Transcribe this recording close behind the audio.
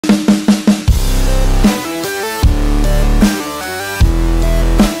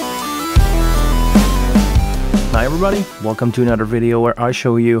everybody, welcome to another video where I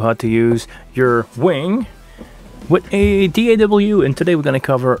show you how to use your wing with a DAW, and today we're going to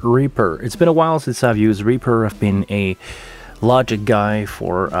cover Reaper. It's been a while since I've used Reaper. I've been a Logic guy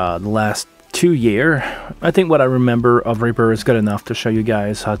for the last 2 years. I think what I remember of Reaper is good enough to show you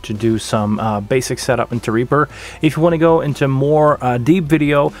guys how to do some basic setup into Reaper. If you want to go into more deep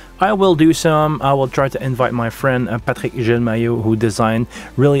video, I will do some. I will try to invite my friend Patrick Gilmaillot, who designed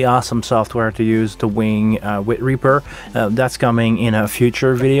really awesome software to use the wing with Reaper. That's coming in a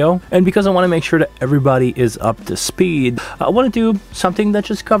future video. And because I want to make sure that everybody is up to speed, I want to do something that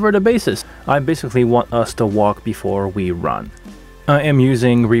just covers the basis. I basically want us to walk before we run. I am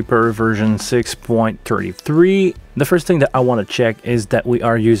using Reaper version 6.33. The first thing that I want to check is that we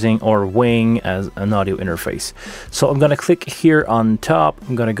are using our wing as an audio interface. So I'm going to click here on top.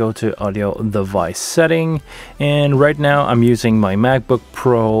 I'm going to go to audio device setting, and right now I'm using my MacBook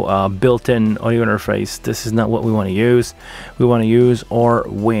Pro built-in audio interface. This is not what we want to use. We want to use our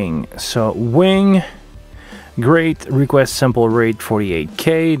wing. So wing, great, request sample rate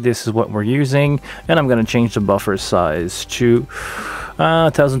 48K. This is what we're using, and I'm going to change the buffer size to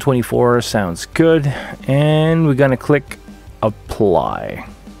 1024. Sounds good, and we're going to click apply.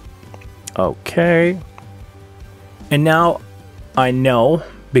 Okay, and now I know,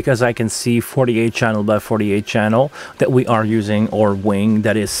 because I can see 48 channel by 48 channel, that we are using our wing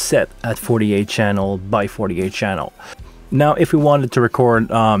that is set at 48 channel by 48 channel. Now, if we wanted to record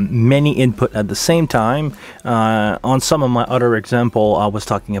many input at the same time, on some of my other example, I was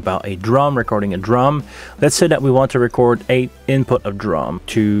talking about a drum, recording a drum. Let's say that we want to record 8 input of drum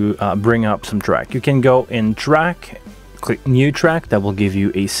to bring up some track. You can go in track, click new track, that will give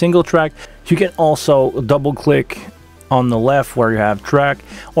you a single track. You can also double click on the left where you have track,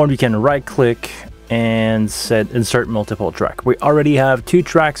 or you can right click and set insert multiple track. We already have 2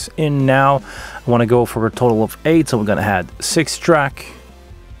 tracks in now. I want to go for a total of 8, so we're gonna add 6 track.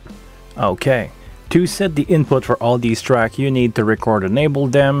 Okay, to set the input for all these tracks, you need to record enable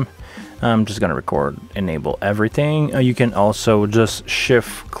them. I'm just gonna record enable everything. You can also just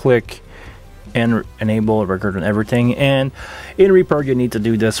shift click and enable record on everything. And in Reaper, you need to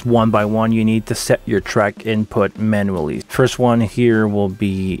do this one by one. You need to set your track input manually. First one here will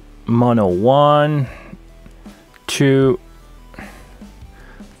be mono 1, 2,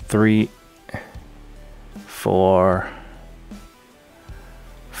 3, 4,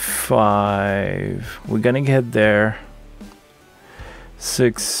 5. We're gonna get there.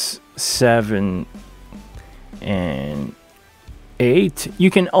 6, 7, and 8.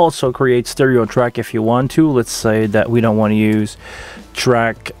 You can also create stereo track if you want to. Let's say that we don't want to use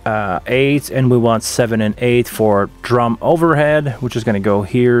track 8 and we want 7 and 8 for drum overhead, which is going to go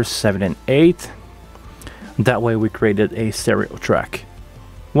here, 7 and 8. That way we created a stereo track.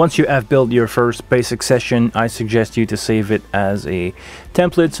 Once you have built your first basic session, I suggest you to save it as a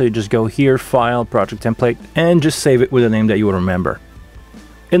template. So you just go here, file, project template, and just save it with a name that you will remember.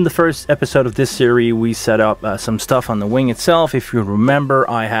 In the first episode of this series, we set up some stuff on the wing itself. If you remember,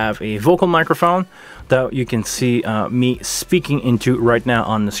 I have a vocal microphone that you can see me speaking into right now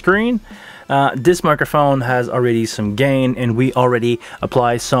on the screen. This microphone has already some gain, and we already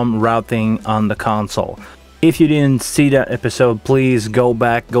apply some routing on the console. If you didn't see that episode, please go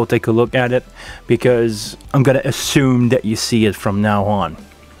back, go take a look at it, because I'm gonna assume that you see it from now on.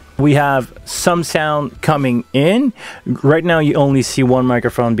 We have some sound coming in. Right now you only see one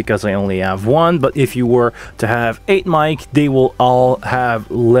microphone because I only have one, but if you were to have 8 mic, they will all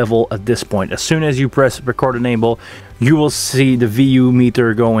have level at this point. As soon as you press record enable, you will see the VU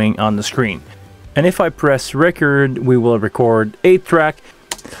meter going on the screen. And if I press record, we will record 8 track.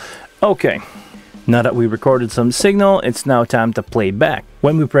 Okay. Now that we recorded some signal, it's now time to play back.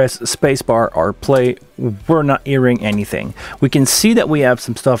 When we press spacebar or play, we're not hearing anything. We can see that we have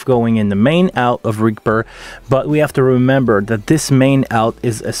some stuff going in the main out of Reaper, but we have to remember that this main out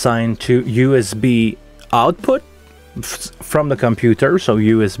is assigned to USB output from the computer, so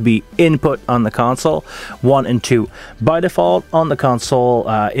USB input on the console 1 and 2. By default on the console,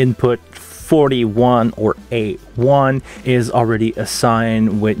 input 41 or A1 is already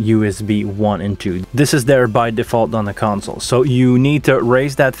assigned with USB 1 and 2. This is there by default on the console, so you need to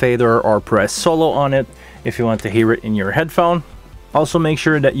raise that fader or press solo on it if you want to hear it in your headphone. Also, make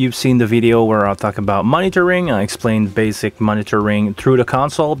sure that you've seen the video where I'll talk about monitoring. I explained basic monitoring through the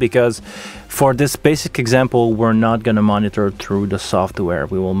console, because for this basic example, we're not going to monitor through the software.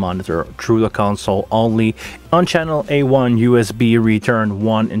 We will monitor through the console only On channel A1, USB return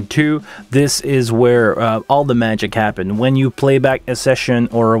 1 and 2, this is where all the magic happened. When you play back a session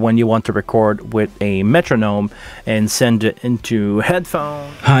or when you want to record with a metronome and send it into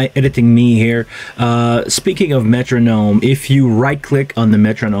headphone. Hi, editing me here. Speaking of metronome, if you right click on the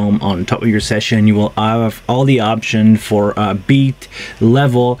metronome on top of your session, you will have all the option for beat,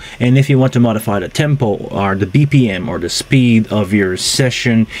 level, and if you want to modify the tempo or the BPM or the speed of your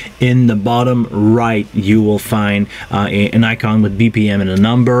session, in the bottom right you will find an icon with BPM and a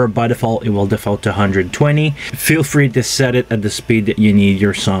number. By default, it will default to 120. Feel free to set it at the speed that you need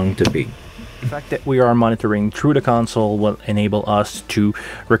your song to be. The fact that we are monitoring through the console will enable us to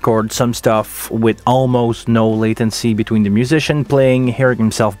record some stuff with almost no latency between the musician playing, hearing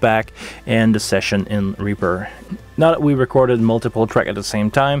himself back, and the session in Reaper. Now that we recorded multiple tracks at the same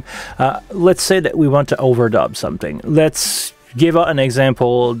time, let's say that we want to overdub something. Let's give out an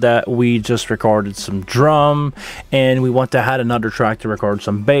example that we just recorded some drum and we want to add another track to record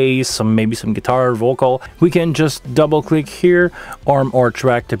some bass, maybe some guitar, vocal. We can just double click here, arm our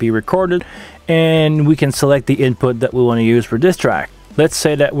track to be recorded, and we can select the input that we want to use for this track. Let's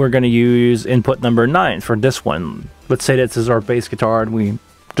say that we're going to use input number 9 for this one. Let's say this is our bass guitar and we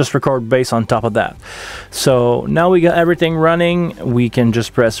just record bass on top of that. So now we got everything running. We can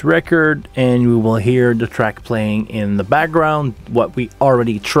just press record and we will hear the track playing in the background, what we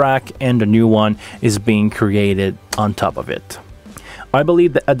already track, and the new one is being created on top of it. I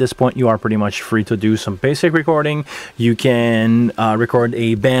believe that at this point you are pretty much free to do some basic recording. You can record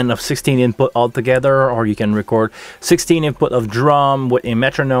a band of 16 input altogether, or you can record 16 input of drum with a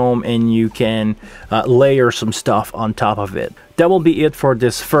metronome, and you can layer some stuff on top of it. That will be it for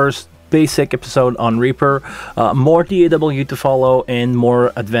this first basic episode on Reaper. More DAW to follow and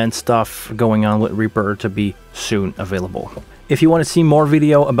more advanced stuff going on with Reaper to be soon available. If you want to see more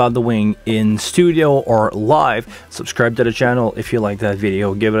video about the Wing in studio or live, subscribe to the channel. If you like that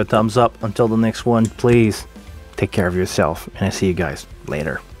video, give it a thumbs up. Until the next one, please take care of yourself, and I see you guys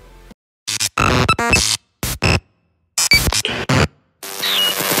later.